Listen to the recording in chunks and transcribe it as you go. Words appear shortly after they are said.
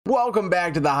Welcome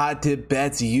back to the Hot Tip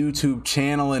Bets YouTube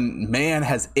channel, and man,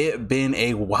 has it been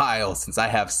a while since I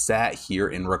have sat here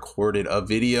and recorded a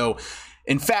video.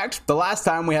 In fact, the last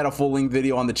time we had a full-length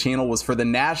video on the channel was for the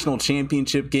national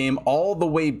championship game all the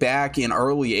way back in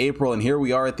early April, and here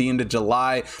we are at the end of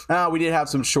July. We did have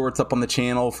some shorts up on the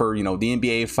channel for, the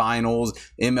NBA Finals,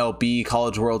 MLB,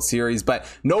 College World Series, but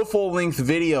no full-length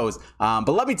videos. But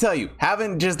let me tell you,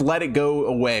 haven't just let it go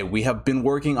away. We have been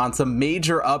working on some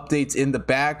major updates in the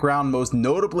background, most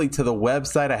notably to the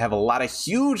website. I have a lot of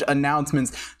huge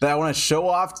announcements that I want to show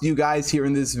off to you guys here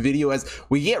in this video as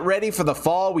we get ready for the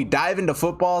fall. We dive into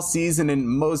football season, and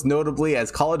most notably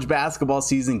as college basketball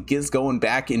season gets going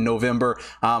back in November.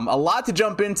 A lot to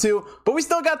jump into, but we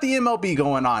still got the MLB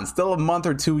going on. Still a month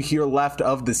or two here left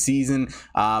of the season,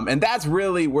 and that's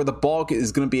really where the bulk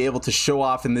is going to be able to show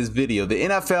off in this video. The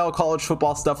NFL, college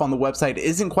football stuff on the website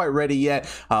isn't quite ready yet,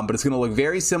 but it's going to look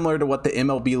very similar to what the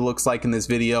MLB looks like in this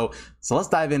video. So let's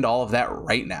dive into all of that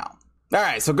right now. All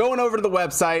right, so going over to the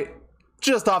website,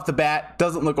 just off the bat,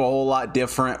 doesn't look a whole lot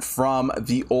different from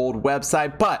the old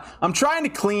website, but I'm trying to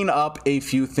clean up a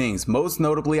few things. Most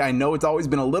notably, I know it's always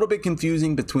been a little bit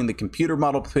confusing between the computer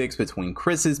model picks, between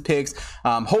Chris's picks.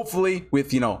 Hopefully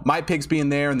with, my picks being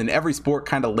there and then every sport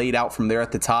kind of laid out from there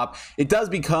at the top, it does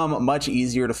become much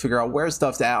easier to figure out where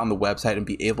stuff's at on the website and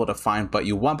be able to find what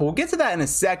you want. But we'll get to that in a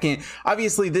second.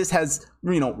 Obviously, this has,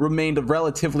 remained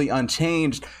relatively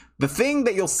unchanged. The thing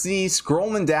that you'll see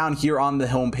scrolling down here on the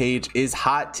homepage is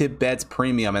Hot Tip Bets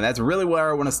Premium, and that's really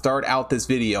where I want to start out this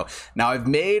video. Now, I've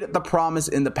made the promise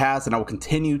in the past, and I will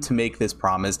continue to make this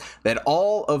promise, that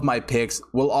all of my picks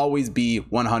will always be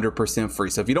 100% free.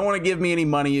 So if you don't want to give me any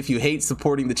money, if you hate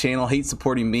supporting the channel, hate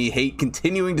supporting me, hate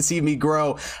continuing to see me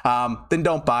grow, then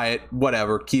don't buy it,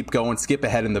 whatever, keep going, skip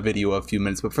ahead in the video a few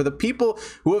minutes. But for the people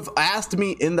who have asked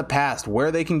me in the past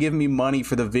where they can give me money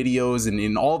for the videos and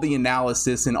in all the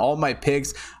analysis and all my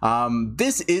picks,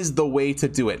 this is the way to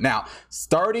do it. Now,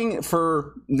 starting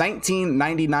for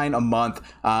 $19.99 a month,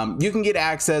 you can get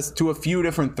access to a few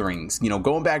different things.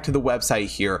 Going back to the website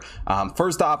here,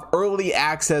 first off, early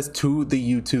access to the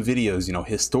YouTube videos.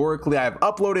 Historically, I've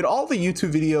uploaded all the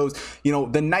YouTube videos,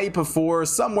 the night before,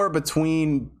 somewhere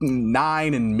between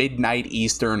 9 and midnight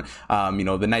Eastern,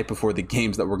 the night before the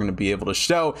games that we're going to be able to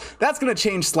show. That's going to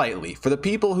change slightly. For the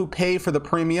people who pay for the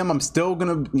premium, I'm still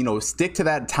going to, stick to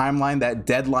that timeline, that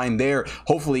deadline there,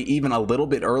 hopefully even a little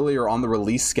bit earlier on the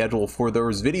release schedule for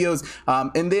those videos.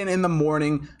 And then in the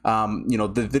morning,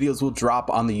 the videos will drop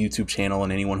on the YouTube channel,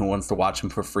 and anyone who wants to watch them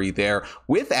for free there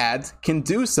with ads can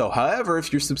do so. However,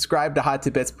 if you're subscribed to Hot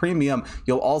Tip Bets Premium,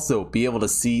 you'll also be able to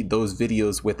see those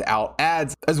videos without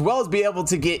ads, as well as be able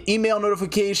to get email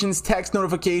notifications, text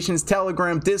notifications,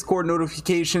 Telegram, Discord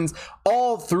notifications,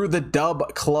 all through the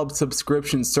Dub Club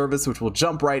subscription service, which we'll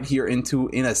jump right here into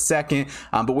in a second.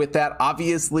 But with that,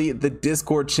 obviously the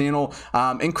Discord channel,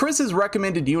 and Chris's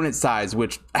recommended unit size,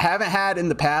 which I haven't had in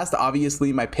the past.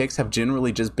 Obviously, my picks have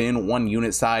generally just been one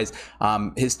unit size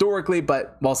historically,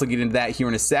 but we'll also get into that here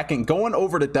in a second. Going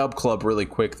over to Dub Club really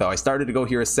quick, though. I started to go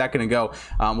here a second ago.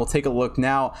 We'll take a look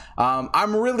now.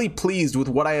 I'm really pleased with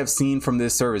what I have seen from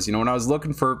this service. When I was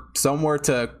looking for somewhere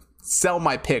to sell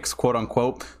my picks, quote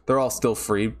unquote, they're all still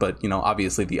free, but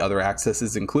obviously the other access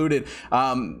is included.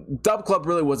 Dub Club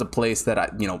really was a place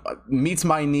that meets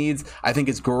my needs. I think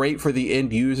it's great for the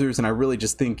end users, and I really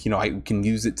just think I can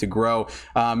use it to grow.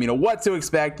 What to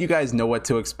expect, you guys know what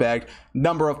to expect.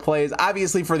 Number of plays,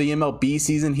 obviously for the MLB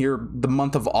season here, the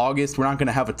month of August, we're not going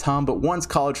to have a ton, but once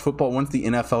college football, once the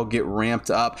NFL get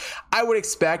ramped up, I would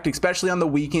expect, especially on the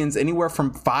weekends, anywhere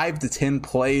from 5 to 10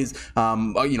 plays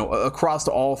across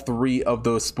all three of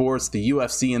those sports, the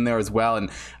UFC in there as well. And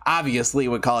obviously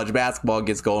when college basketball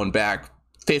gets going back,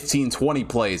 15-20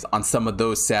 plays on some of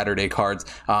those Saturday cards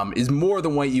is more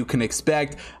than what you can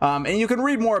expect, and you can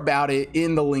read more about it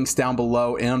in the links down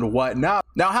below and whatnot.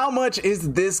 Now, how much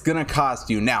is this gonna cost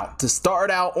you? Now, to start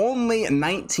out, only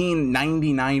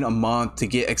 $19.99 a month to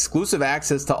get exclusive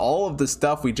access to all of the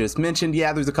stuff we just mentioned.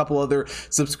 Yeah, there's a couple other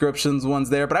subscriptions ones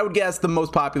there, but I would guess the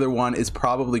most popular one is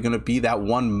probably gonna be that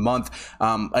 1 month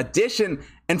edition.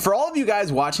 And for all of you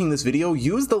guys watching this video,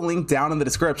 use the link down in the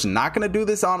description. Not going to do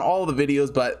this on all the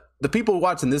videos, but the people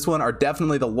watching this one are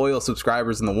definitely the loyal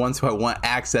subscribers and the ones who I want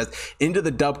access into the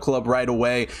Dub Club right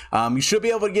away. You should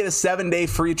be able to get a 7-day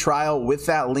free trial with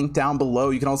that link down below.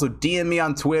 You can also DM me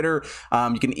on Twitter.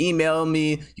 You can email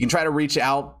me. You can try to reach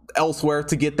out elsewhere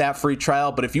to get that free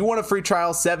trial. But if you want a free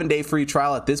trial, 7-day free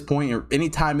trial at this point or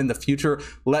anytime in the future,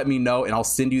 let me know and I'll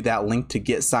send you that link to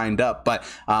get signed up. But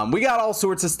we got all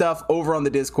sorts of stuff over on the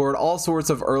Discord, all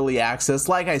sorts of early access.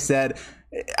 Like I said,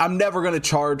 I'm never going to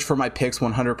charge for my picks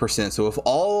 100%. So if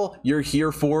all you're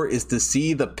here for is to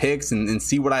see the picks and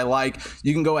see what I like,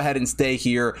 you can go ahead and stay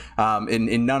here.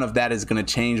 And none of that is going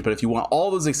to change. But if you want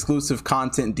all those exclusive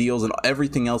content deals and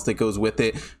everything else that goes with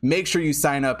it, make sure you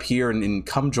sign up here and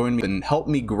come join me and help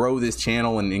me grow this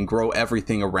channel and grow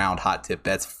everything around Hot Tip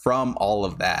Bets from all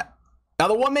of that. Now,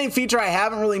 the one main feature I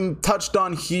haven't really touched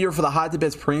on here for the Hot Tip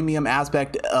Bets premium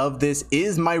aspect of this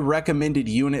is my recommended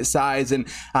unit size. And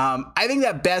I think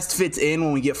that best fits in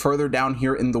when we get further down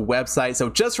here in the website.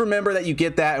 So just remember that you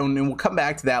get that, and we'll come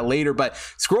back to that later. But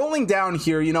scrolling down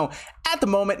here, at the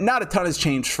moment, not a ton has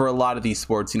changed for a lot of these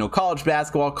sports. College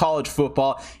basketball, college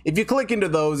football. If you click into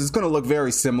those, it's going to look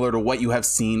very similar to what you have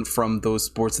seen from those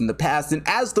sports in the past. And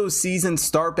as those seasons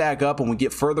start back up and we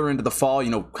get further into the fall,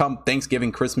 come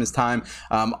Thanksgiving, Christmas time,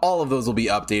 all of those will be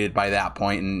updated by that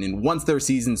point. And once their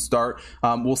seasons start,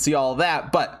 we'll see all of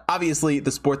that. But obviously,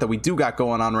 the sport that we do got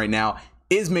going on right now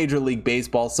is Major League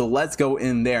Baseball, so let's go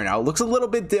in there. Now, it looks a little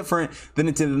bit different than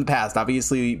it did in the past.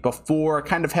 Obviously, before, I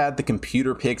kind of had the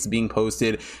computer picks being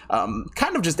posted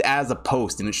kind of just as a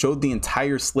post, and it showed the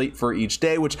entire slate for each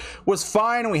day, which was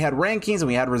fine, and we had rankings, and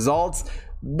we had results,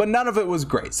 but none of it was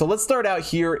great. So let's start out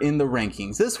here in the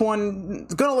rankings. This one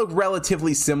is going to look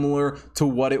relatively similar to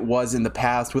what it was in the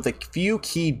past with a few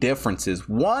key differences.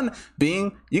 One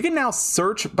being you can now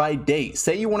search by date.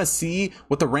 Say you want to see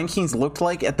what the rankings looked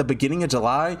like at the beginning of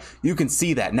July, you can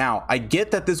see that. Now, I get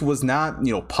that this was not,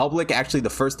 public. Actually, the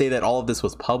first day that all of this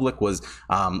was public was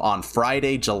on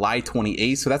Friday, July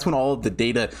 28th. So that's when all of the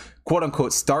data quote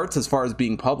unquote starts as far as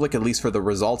being public, at least for the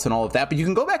results and all of that. But you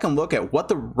can go back and look at what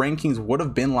the rankings would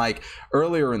have been like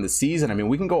earlier in the season. I mean,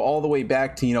 we can go all the way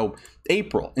back to,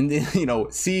 April and,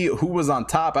 see who was on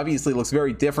top. Obviously, it looks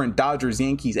very different. Dodgers,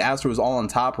 Yankees, Astros all on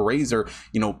top. Razor,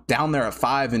 down there at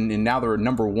 5, and now they're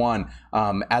number 1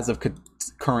 as of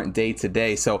current day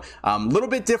today. So a little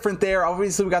bit different there.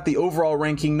 Obviously, we got the overall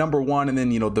ranking number 1, and then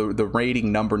the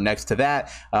rating number next to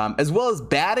that, as well as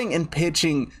batting and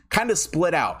pitching kind of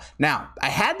split out. Now, I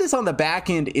had this on the back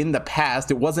end in the past.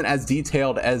 It wasn't as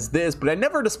detailed as this, but I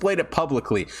never displayed it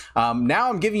publicly. Now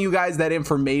I'm giving you guys that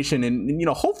information, and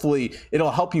hopefully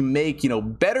it'll help you make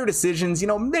better decisions.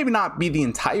 Maybe not be the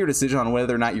entire decision on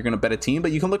whether or not you're going to bet a team,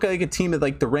 but you can look at like a team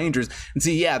like the Rangers and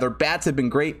see, yeah, their bats have been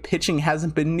great. Pitching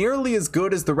hasn't been nearly as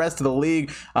good as the rest of the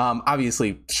league.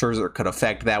 Obviously, Scherzer could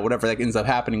affect that, whatever that ends up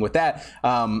happening with that.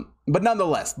 But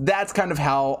nonetheless, that's kind of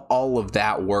how all of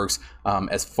that works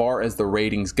as far as the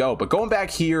ratings go. But going back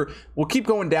here, we'll keep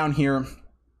going down here.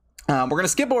 We're going to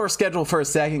skip over schedule for a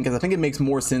second because I think it makes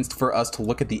more sense for us to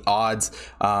look at the odds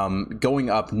going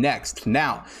up next.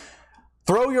 Now,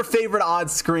 throw your favorite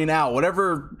odds screen out,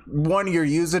 whatever one you're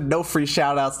using. No free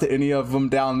shout outs to any of them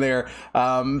down there.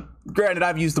 Granted,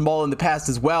 I've used them all in the past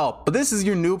as well, but this is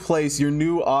your new place, your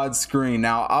new odds screen.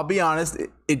 Now, I'll be honest,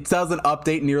 it doesn't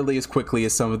update nearly as quickly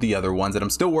as some of the other ones, and I'm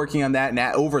still working on that, and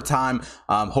over time,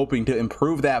 hoping to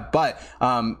improve that, but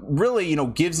really,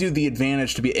 gives you the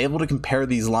advantage to be able to compare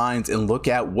these lines and look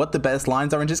at what the best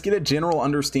lines are and just get a general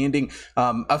understanding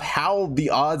of how the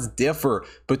odds differ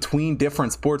between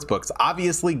different sports books.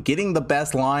 Obviously, getting the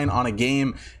best line on a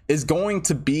game is going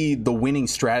to be the winning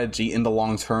strategy in the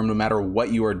long term, no matter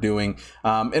what you are doing.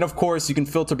 And of course, you can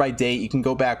filter by date. You can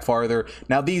go back farther.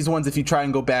 Now, these ones, if you try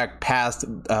and go back past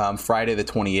Friday the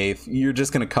 28th, you're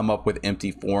just going to come up with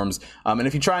empty forms. And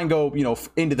if you try and go,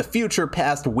 into the future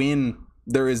past when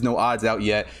there is no odds out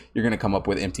yet, you're going to come up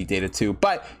with empty data too.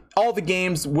 But all the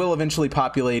games will eventually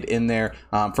populate in there.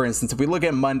 For instance, if we look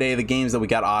at Monday, the games that we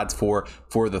got odds for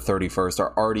the 31st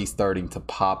are already starting to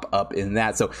pop up in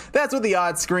that. So that's what the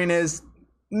odds screen is.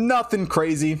 Nothing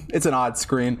crazy. It's an odd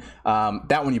screen.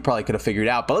 That one you probably could have figured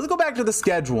out. But let's go back to the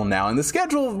schedule now. And the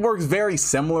schedule works very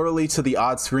similarly to the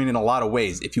odd screen in a lot of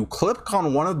ways. If you click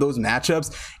on one of those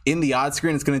matchups in the odd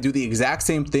screen, it's going to do the exact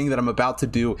same thing that I'm about to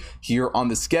do here on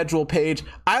the schedule page.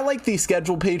 I like the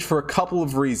schedule page for a couple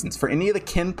of reasons. For any of the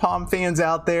KenPom fans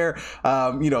out there,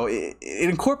 it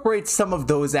incorporates some of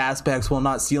those aspects while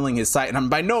not sealing his site. And I'm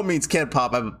by no means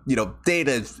KenPom.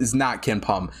 Data is not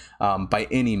KenPom by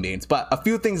any means. But a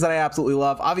few things that I absolutely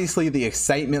love. Obviously, the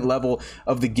excitement level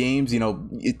of the games.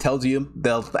 It tells you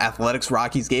the Athletics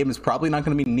Rockies game is probably not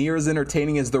going to be near as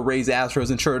entertaining as the Rays Astros,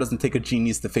 and sure, it doesn't take a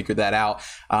genius to figure that out.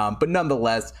 But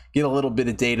nonetheless, get a little bit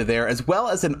of data there, as well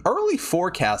as an early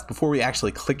forecast before we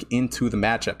actually click into the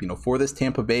matchup. For this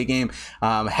Tampa Bay game,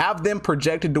 have them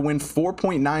projected to win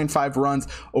 4.95 runs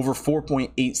over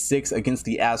 4.86 against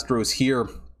the Astros here.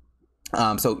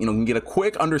 So, you can get a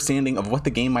quick understanding of what the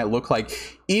game might look like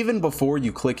even before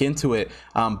you click into it.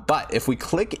 But if we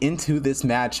click into this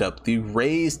matchup, the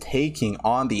Rays taking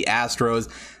on the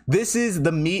Astros, this is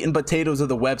the meat and potatoes of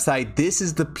the website. This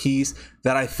is the piece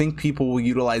that I think people will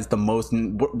utilize the most,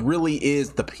 and what really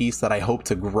is the piece that I hope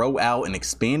to grow out and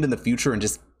expand in the future and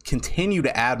just continue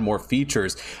to add more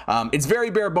features. It's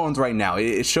very bare bones right now.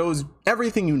 It shows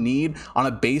everything you need on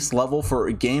a base level for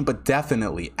a game, but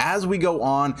definitely as we go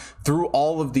on through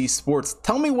all of these sports,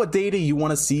 tell me what data you want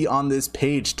to see on this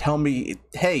page. Tell me,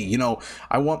 hey,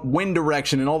 I want wind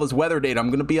direction and all this weather data. I'm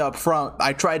going to be up front.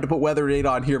 I tried to put weather data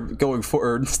on here going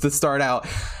forward to start out.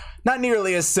 Not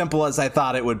nearly as simple as I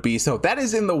thought it would be, so that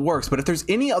is in the works. But if there's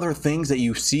any other things that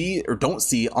you see or don't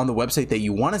see on the website that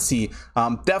you want to see,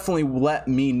 definitely let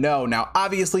me know. Now,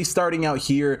 obviously, starting out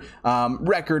here,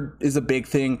 record is a big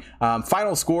thing.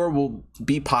 Final score will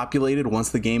be populated once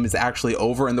the game is actually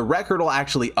over, and the record will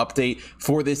actually update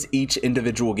for this each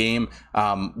individual game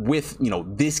with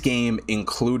this game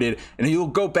included. And you'll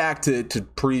go back to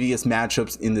previous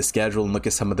matchups in the schedule and look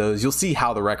at some of those. You'll see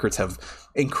how the records have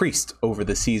increased over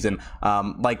the season,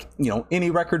 like any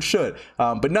record should,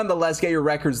 but nonetheless, get your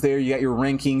records there. You got your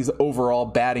rankings, overall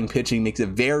batting, pitching. Makes it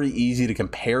very easy to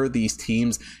compare these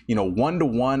teams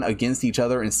 1-to-1 against each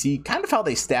other and see kind of how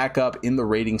they stack up in the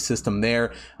rating system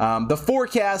there. The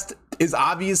forecast is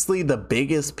obviously the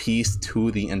biggest piece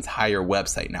to the entire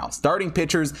website. Now, starting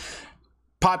pitchers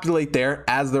populate there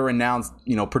as they're announced,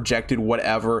 projected,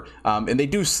 whatever. And they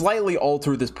do slightly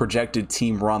alter this projected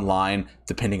team run line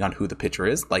depending on who the pitcher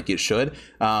is, like it should.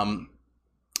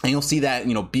 And you'll see that,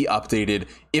 be updated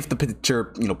if the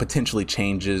pitcher, potentially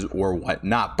changes or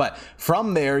whatnot. But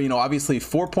from there, obviously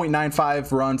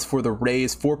 4.95 runs for the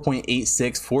Rays,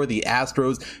 4.86 for the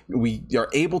Astros. We are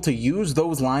able to use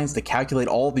those lines to calculate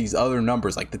all these other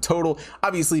numbers, like the total,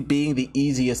 obviously being the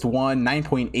easiest one,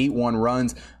 9.81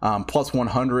 runs, plus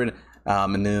 100.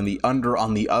 And then the under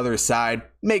on the other side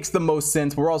makes the most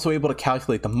sense. We're also able to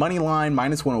calculate the money line,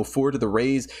 minus 104 to the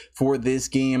Rays for this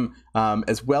game,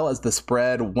 as well as the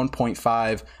spread,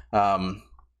 1.5,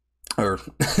 or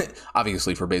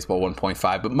obviously for baseball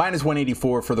 1.5, but minus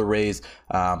 184 for the Rays,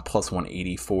 plus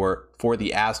 184 for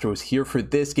the Astros here for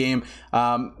this game.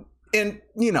 And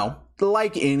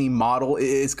like any model,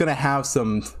 it's going to have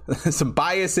some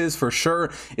biases for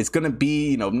sure. It's going to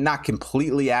be, not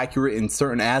completely accurate in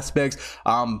certain aspects.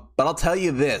 But I'll tell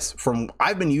you this,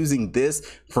 I've been using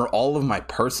this for all of my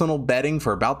personal betting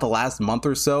for about the last month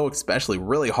or so, especially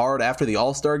really hard after the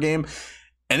All-Star game.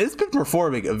 And it's been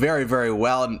performing very, very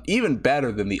well, and even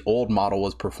better than the old model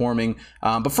was performing.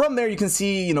 But from there, you can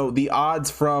see, the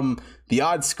odds from the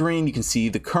odds screen. You can see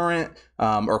the current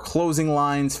or closing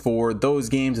lines for those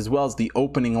games, as well as the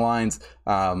opening lines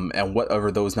and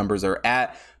whatever those numbers are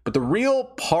at. But the real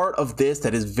part of this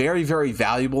that is very, very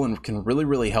valuable and can really,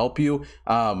 really help you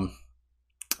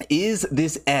is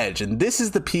this edge. And this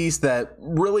is the piece that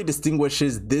really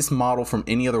distinguishes this model from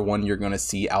any other one you're going to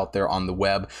see out there on the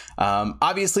web.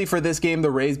 Obviously for this game,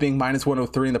 the Rays being minus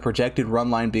 103 and the projected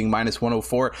run line being minus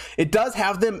 104, it does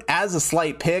have them as a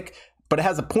slight pick, but it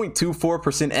has a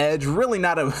 0.24% edge. Really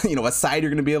not a a side you're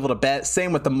going to be able to bet.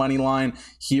 Same with the money line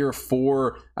here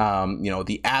for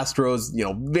the Astros.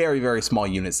 Very, very small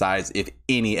unit size, if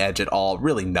any edge at all.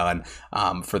 Really none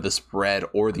for the spread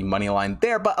or the money line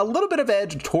there, but a little bit of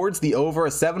edge towards the over, a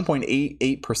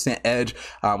 7.88% edge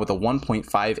with a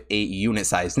 1.58 unit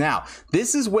size. Now,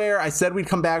 this is where I said we'd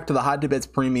come back to the Hot Tip Bets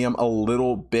Premium a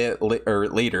little bit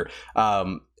later.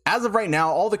 As of right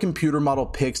now, all the computer model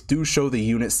picks do show the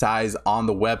unit size on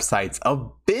the websites.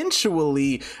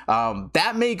 Eventually,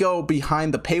 that may go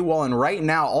behind the paywall. And right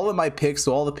now, all of my picks,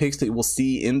 so all the picks that you will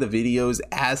see in the videos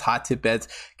as Hot Tip Bets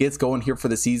gets going here for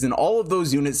the season, all of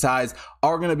those unit size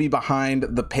are going to be behind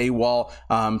the paywall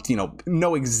to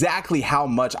know exactly how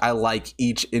much I like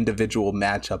each individual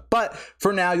matchup. But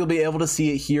for now, you'll be able to see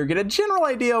it here, get a general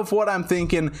idea of what I'm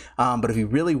thinking. But if you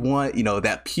really want,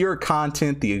 that pure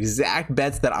content, the exact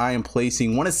bets that I am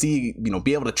placing, want to see,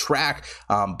 be able to track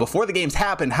before the games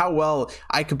happen how well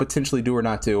I could potentially do or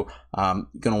not do,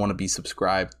 gonna want to be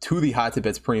subscribed to the Hot Tip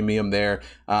Bets Premium there.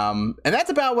 And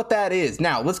that's about what that is.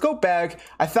 Now let's go back.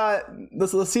 I thought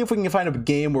let's see if we can find a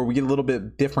game where we get a little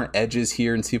bit different edges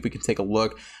here and see if we can take a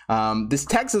look. This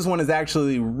Texas one is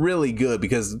actually really good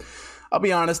because I'll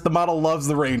be honest, the model loves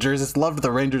the Rangers. It's loved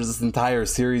the Rangers this entire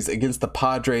series against the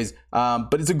Padres.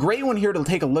 But it's a great one here to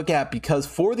take a look at because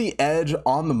for the edge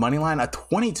on the money line, a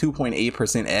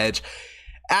 22.8% edge,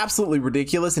 absolutely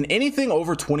ridiculous. And anything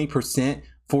over 20%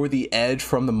 for the edge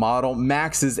from the model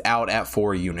maxes out at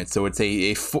 4 units. So it's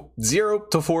a 0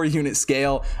 to 4 unit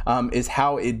scale is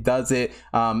how it does it.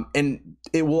 And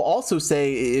it will also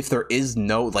say if there is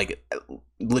no, like,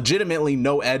 legitimately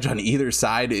no edge on either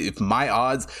side. If my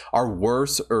odds are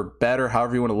worse or better,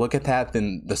 however you want to look at that,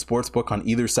 than the sports book on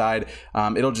either side,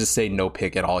 it'll just say no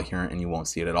pick at all here and you won't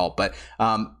see it at all. But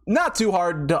not too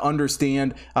hard to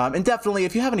understand. And definitely,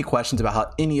 if you have any questions about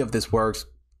how any of this works,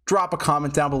 drop a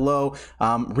comment down below.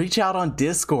 Reach out on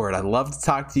Discord. I'd love to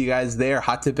talk to you guys there.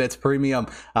 Hot Tip Bets Premium,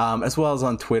 as well as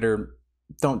on Twitter.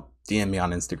 Don't DM me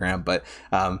on Instagram, but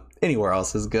anywhere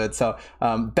else is good. So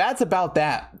that's about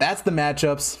that. That's the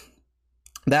matchups.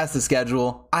 That's the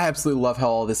schedule. I absolutely love how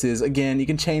all this is. Again, you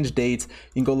can change dates.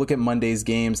 You can go look at Monday's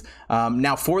games.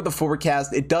 Now for the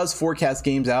forecast, it does forecast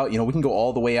games out. You know, we can go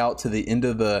all the way out to the end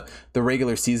of the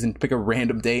regular season, pick a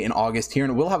random day in August here,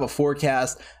 and we'll have a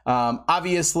forecast.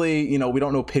 Obviously, you know, we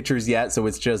don't know pitchers yet, so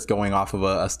it's just going off of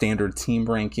a standard team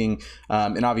ranking,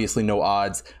 and obviously no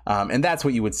odds. And that's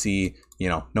what you would see. You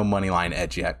know, no money line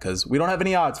edge yet because we don't have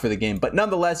any odds for the game. But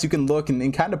nonetheless, you can look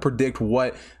and kind of predict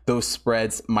what those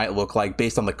spreads might look like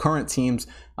based on the current teams,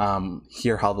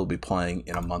 here how they'll be playing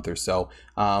in a month or so.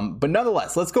 But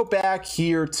nonetheless, let's go back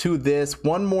here to this.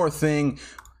 One more thing.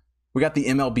 We got the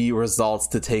MLB results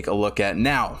to take a look at.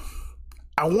 Now,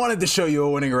 I wanted to show you a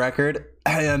winning record,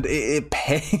 and it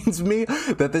pains me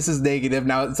that this is negative.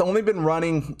 Now, it's only been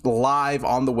running live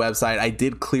on the website. I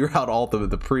did clear out all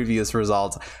the previous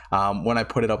results when I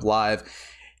put it up live.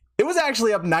 It was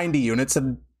actually up 90 units,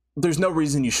 and there's no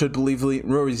reason you should believe me,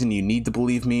 no reason you need to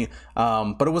believe me.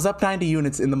 But it was up 90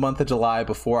 units in the month of July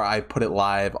before I put it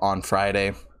live on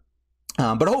Friday.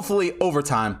 But hopefully over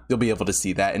time, you'll be able to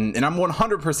see that. And I'm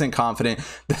 100% confident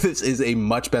that this is a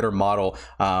much better model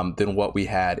than what we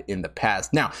had in the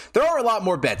past. Now, there are a lot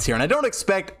more bets here, and I don't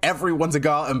expect everyone to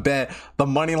go out and bet the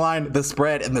money line, the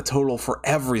spread, and the total for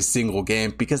every single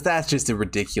game, because that's just a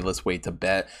ridiculous way to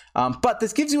bet. But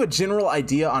this gives you a general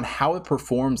idea on how it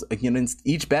performs against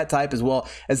each bet type, as well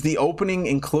as the opening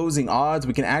and closing odds.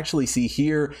 We can actually see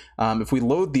here, if we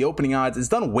load the opening odds, it's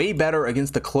done way better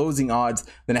against the closing odds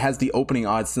than it has the opening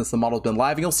odds since the model's been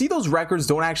live. And you'll see those records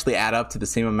don't actually add up to the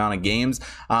same amount of games.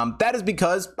 That is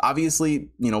because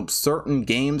obviously, you know, certain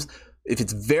games, if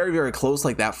it's very, very close,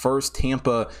 like that first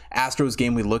Tampa Astros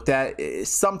game we looked at,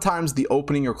 sometimes the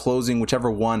opening or closing, whichever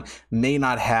one, may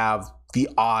not have the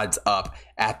odds up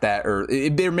at that, or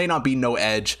there may not be no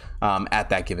edge at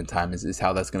that given time is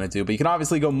how that's going to do. But you can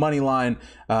obviously go money line.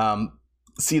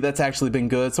 See, that's actually been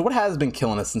good. So what has been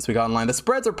killing us since we got online? The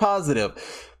spreads are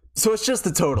positive. So it's just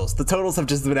the totals. The totals have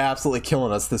just been absolutely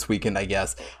killing us this weekend, I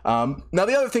guess. Now,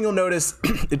 the other thing you'll notice,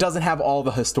 it doesn't have all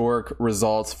the historic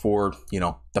results for, you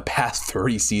know, the past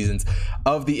 30 seasons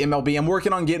of the MLB. I'm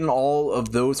working on getting all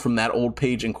of those from that old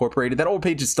page incorporated. That old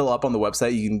page is still up on the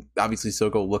website. You can obviously still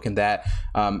go look at that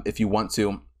if you want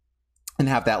to, and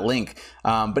have that link.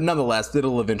 But nonetheless,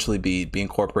 it'll eventually be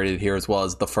incorporated here, as well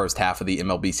as the first half of the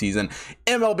MLB season.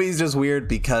 MLB is just weird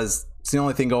because it's the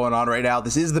only thing going on right now.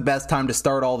 This is the best time to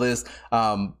start all this,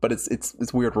 but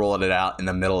it's weird rolling it out in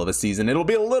the middle of a season. It'll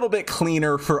be a little bit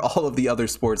cleaner for all of the other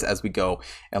sports as we go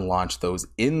and launch those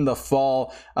in the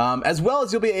fall, as well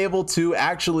as you'll be able to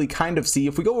actually kind of see,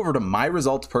 if we go over to my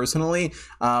results personally,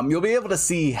 you'll be able to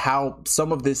see how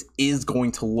some of this is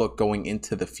going to look going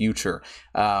into the future.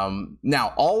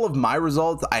 Now, all of my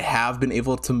results I have been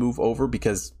able to move over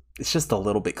because it's just a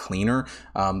little bit cleaner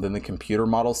than the computer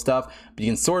model stuff. But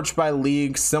you can search by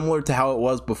league, similar to how it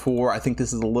was before. I think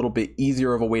this is a little bit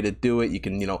easier of a way to do it. You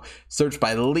can, you know, search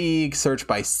by league, search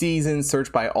by season,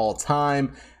 search by all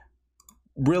time.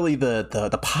 Really,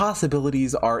 the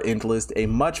possibilities are endless. A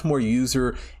much more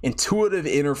user intuitive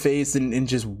interface, and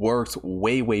just works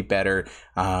way better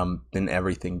than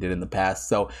everything did in the past.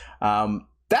 So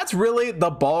that's really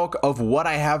the bulk of what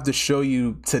I have to show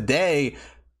you today.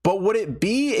 But would it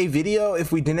be a video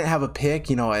if we didn't have a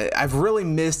pick? You know, I've really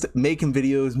missed making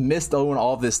videos, missed doing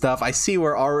all of this stuff. I see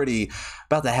we're already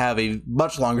about to have a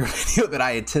much longer video than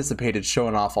I anticipated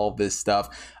showing off all of this stuff.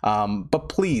 But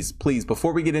please,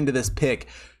 before we get into this pick,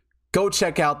 go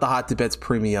check out the Hot Tip Bets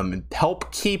Premium and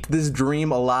help keep this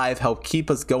dream alive, help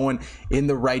keep us going in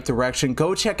the right direction.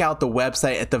 Go check out the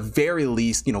website at the very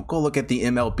least. You know, go look at the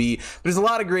MLB. There's a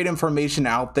lot of great information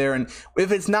out there. And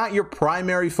if it's not your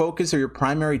primary focus or your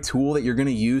primary tool that you're going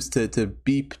to use to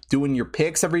be doing your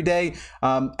picks every day,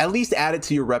 at least add it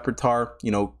to your repertoire.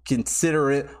 You know,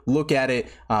 consider it, look at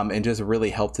it, and just really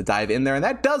help to dive in there. And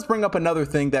that does bring up another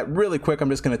thing that really quick I'm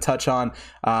just going to touch on.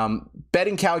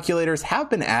 Betting calculators have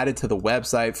been added to to the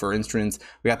website. For instance,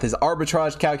 we got this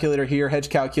arbitrage calculator here, hedge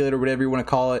calculator, whatever you want to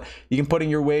call it. You can put in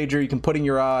your wager, you can put in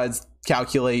your odds,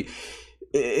 calculate.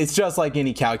 It's just like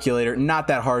any calculator, not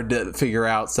that hard to figure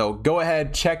out. So go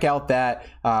ahead, check out that.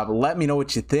 Let me know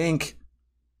what you think.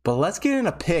 But let's get in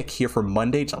a pick here for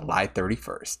Monday, July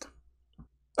 31st.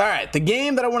 All right, the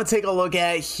game that I want to take a look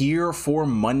at here for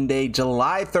Monday,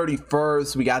 July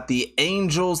 31st, we got the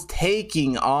Angels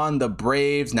taking on the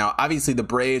Braves. Now, obviously, the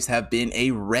Braves have been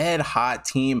a red hot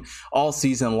team all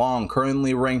season long,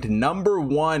 currently ranked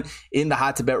 #1 in the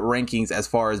Hot to Bet rankings as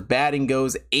far as batting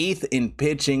goes, 8th in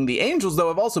pitching. The Angels, though,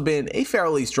 have also been a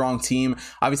fairly strong team.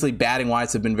 Obviously, batting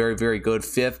wise, have been very, very good.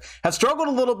 5th, have struggled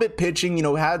a little bit pitching,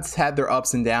 has had their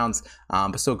ups and downs,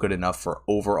 but still good enough for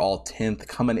overall 10th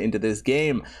coming into this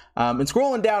game. And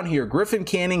scrolling down here, Griffin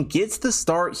Canning gets the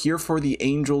start here for the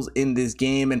Angels in this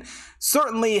game and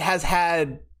certainly has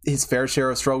had his fair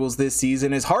share of struggles this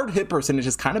season. His hard hit percentage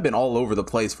has kind of been all over the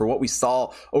place for what we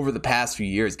saw over the past few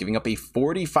years, giving up a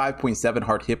 45.7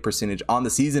 hard hit percentage on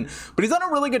the season. But he's done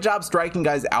a really good job striking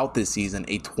guys out this season,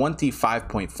 a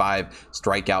 25.5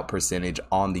 strikeout percentage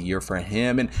on the year for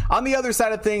him. And on the other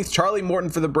side of things, Charlie Morton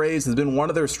for the Braves has been one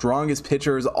of their strongest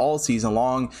pitchers all season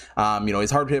long. His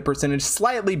hard hit percentage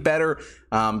slightly better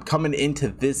coming into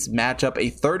this matchup, a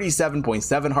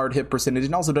 37.7 hard hit percentage,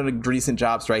 and also done a decent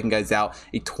job striking guys out,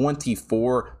 a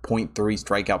 24.3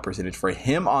 strikeout percentage for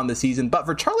him on the season. But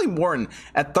for Charlie Morton,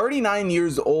 at 39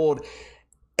 years old,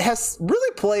 has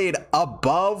really played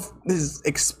above his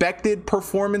expected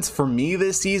performance for me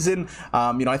this season.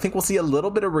 I think we'll see a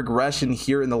little bit of regression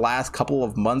here in the last couple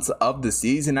of months of the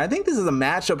season. I think this is a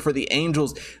matchup for the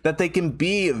Angels that they can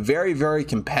be very, very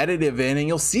competitive in, and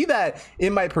you'll see that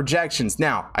in my projections.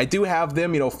 Now, I do have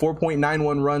them,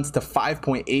 4.91 runs to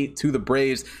 5.8 to the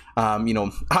Braves.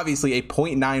 Obviously a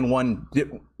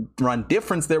 0.91 run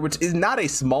difference there, which is not a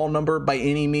small number by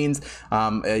any means.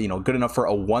 Good enough for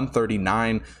a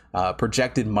 139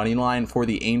 projected money line for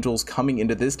the Angels coming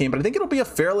into this game. But I think it'll be a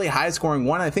fairly high scoring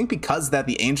one. I think because that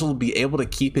the Angels will be able to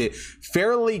keep it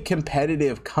fairly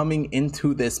competitive coming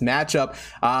into this matchup.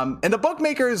 And the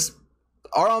bookmakers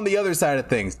are on the other side of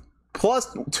things.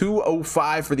 Plus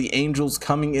 205 for the Angels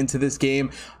coming into this game.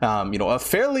 A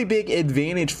fairly big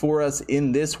advantage for us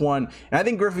in this one. And I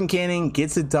think Griffin Canning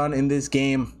gets it done in this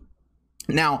game.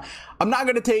 Now, I'm not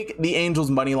going to take the Angels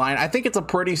money line. I think it's a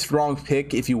pretty strong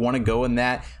pick if you want to go in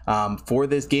that for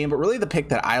this game. But really the pick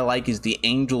that I like is the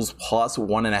Angels plus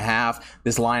 1.5.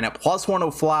 This line at plus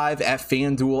 105 at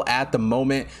FanDuel at the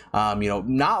moment.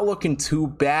 Not looking too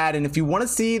bad. And if you want to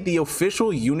see the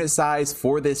official unit size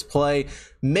for this play,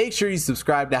 make sure you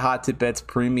subscribe to Hot Tip Bets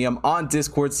Premium on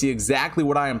Discord. See exactly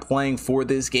what I am playing for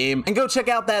this game. And go check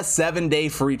out that 7-day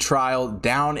free trial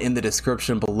down in the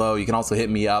description below. You can also hit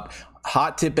me up,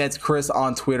 Hot Tip Bets Chris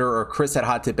on Twitter, or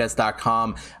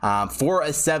chris@hottipbets.com for a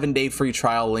 7-day free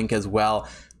trial link as well.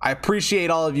 I appreciate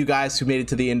all of you guys who made it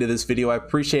to the end of this video. I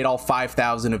appreciate all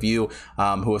 5,000 of you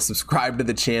who have subscribed to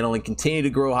the channel and continue to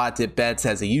grow Hot Tip Bets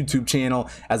as a YouTube channel,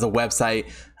 as a website,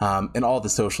 and all the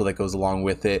social that goes along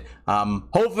with it.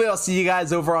 Hopefully I'll see you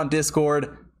guys over on Discord,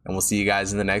 and we'll see you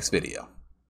guys in the next video.